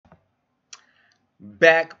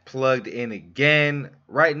Back plugged in again.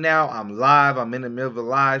 Right now, I'm live. I'm in the middle of a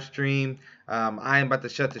live stream. I am about to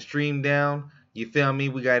shut the stream down. You feel me?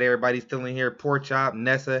 We got everybody still in here. Pork Chop,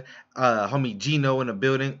 Nessa, homie Gino in the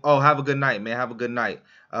building. Oh, have a good night, man. Have a good night.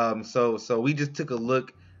 So we just took a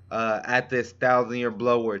look at this 1,000 Year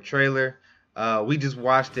Blower trailer. We just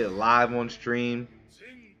watched it live on stream.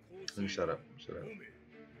 Let me shut up. Shut up.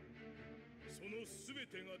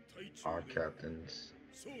 Our captains.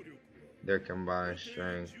 Their combined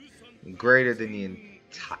strength greater than the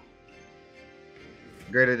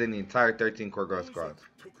entire 13 core guard squad.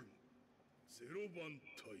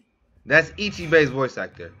 That's Ichibe's voice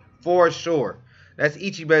actor for sure. That's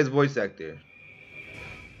Ichibe's voice actor.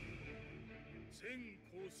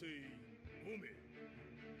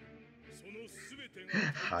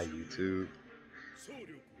 Hi YouTube.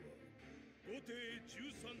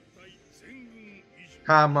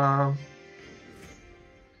 Hi mom.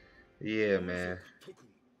 Yeah, man.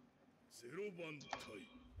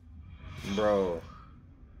 Bro.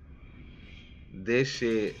 This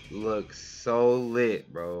shit looks so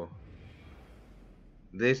lit, bro.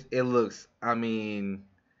 It looks, I mean,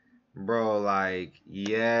 bro, like,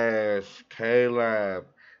 yes, Caleb.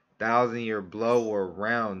 1,000 Year Blower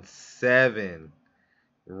round 7.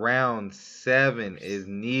 Round 7 is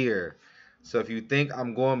near. So if you think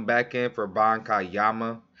I'm going back in for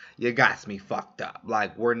Bankayama, you got me fucked up.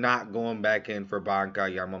 Like, we're not going back in for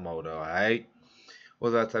Bankai Yamamoto, alright?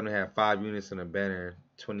 What was that time they had 5 units in a banner?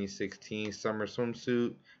 2016 summer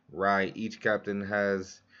swimsuit. Right, each captain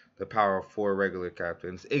has the power of 4 regular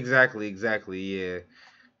captains. Exactly, yeah.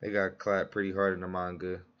 They got clapped pretty hard in the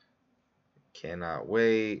manga. Cannot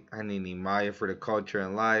wait. I need Nimaya for the culture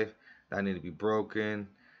and life. I need to be broken.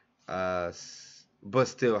 But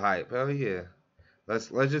still hype. Hell yeah. Let's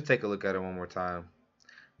just take a look at it one more time.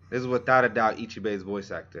 This is without a doubt Ichibe's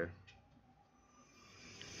voice actor.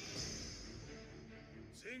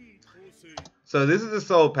 So this is the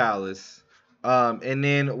Soul Palace. And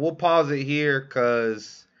then we'll pause it here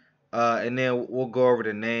cause and then we'll go over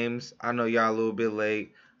the names. I know y'all a little bit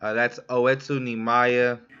late. That's Oetsu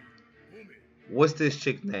Nimaya. What's this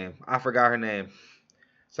chick's name? I forgot her name.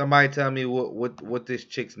 Somebody tell me what this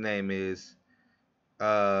chick's name is.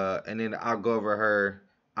 And then I'll go over her.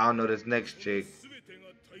 I don't know this next chick.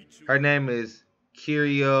 Her name is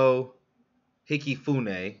Kiryu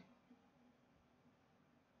Hikifune.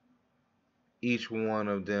 Each one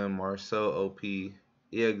of them are so OP.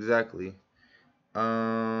 Yeah, exactly.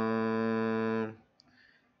 They're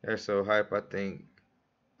so hype. I think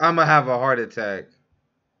I'm gonna have a heart attack.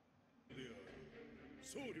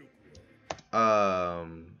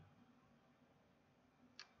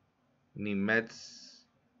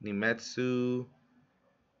 Nimetsu.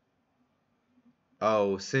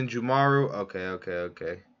 Oh, Senjumaru. Okay.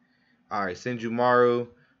 All right, Senjumaru.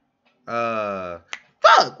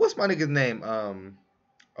 Fuck. What's my nigga's name?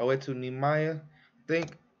 Oetsu Nimaya. I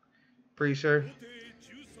think. Pretty sure.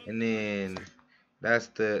 And then that's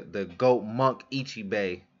the goat monk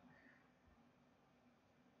Ichibe.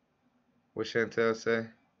 What Chantel say?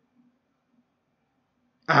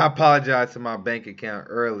 I apologize to my bank account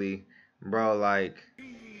early, bro. Like,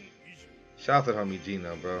 shout out to homie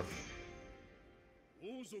Gino, bro.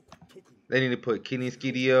 They need to put Kenny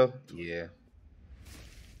Skidio. Yeah.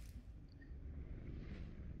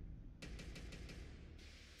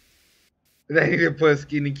 They need to put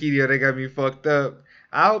Skinny Kidio. They got me fucked up.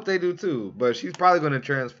 I hope they do too. But she's probably gonna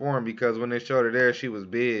transform because when they showed her there, she was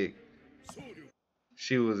big.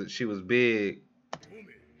 She was big.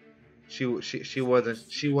 She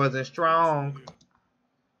wasn't strong.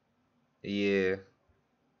 Yeah.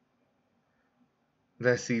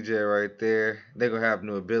 That's CJ right there. They're gonna have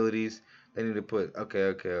new abilities. They need to put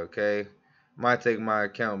okay. Might take my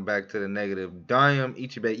account back to the negative. Damn,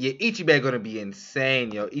 Ichibe. Yeah, Ichibe gonna be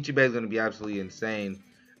insane, yo. Ichibe's gonna be absolutely insane.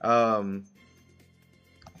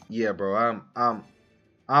 Yeah, bro.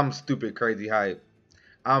 I'm stupid crazy hype.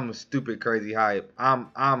 I'm stupid crazy hype.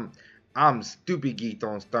 I'm stupid geeked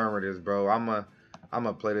on Stern bro.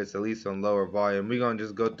 I'ma play this at least on lower volume. We're gonna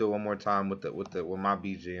just go through it one more time with my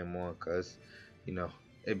BGM on, cause you know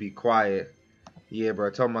it'd be quiet. Yeah, bro.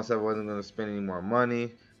 I told myself I wasn't gonna spend any more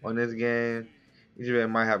money on this game. Ichibe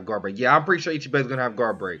might have guard break. Yeah, I'm pretty sure Ichibe's gonna have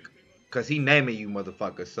guard break. Cause he naming you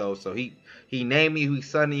motherfuckers. So he named you, he's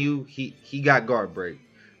sunning you, he got guard break.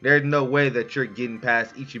 There's no way that you're getting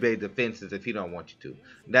past Ichibe's defenses if he don't want you to.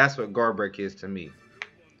 That's what guard break is to me.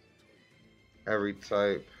 Every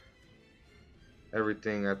type.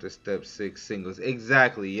 Everything after step 6 singles.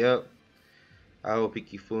 Exactly, yep. I hope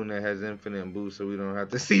Ikifune has infinite boost so we don't have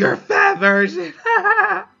to see her fat version.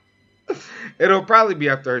 It'll probably be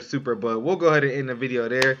after her super, but we'll go ahead and end the video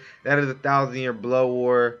there. That is a 1,000-year Blood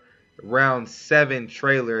War round 7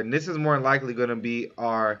 trailer, and this is more likely going to be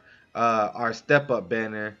our step up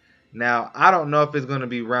banner. Now I don't know if it's going to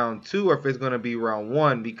be round 2 or if it's going to be round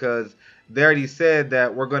 1, because they already said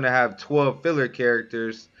that we're going to have 12 filler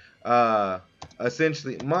characters.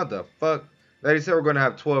 Essentially, motherfuck. They already said we're going to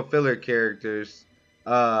have 12 filler characters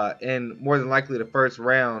in more than likely the first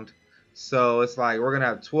round. So it's like we're gonna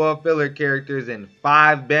have 12 filler characters and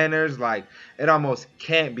 5 banners. Like, it almost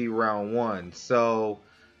can't be round 1. So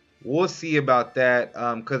we'll see about that.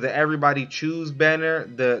 Because the everybody choose banner,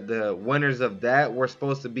 the winners of that were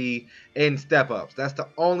supposed to be in step ups. That's the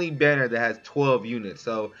only banner that has 12 units.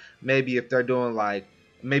 So maybe if they're doing like,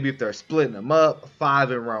 maybe if they're splitting them up,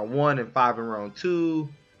 5 in round 1 and 5 in round 2,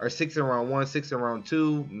 or 6 in round 1, 6 in round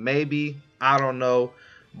 2, maybe. I don't know,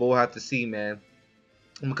 but we'll have to see, man.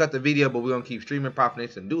 I'm gonna cut the video, but we're gonna keep streaming. Prophet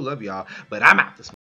Nation, do love y'all, but I'm out this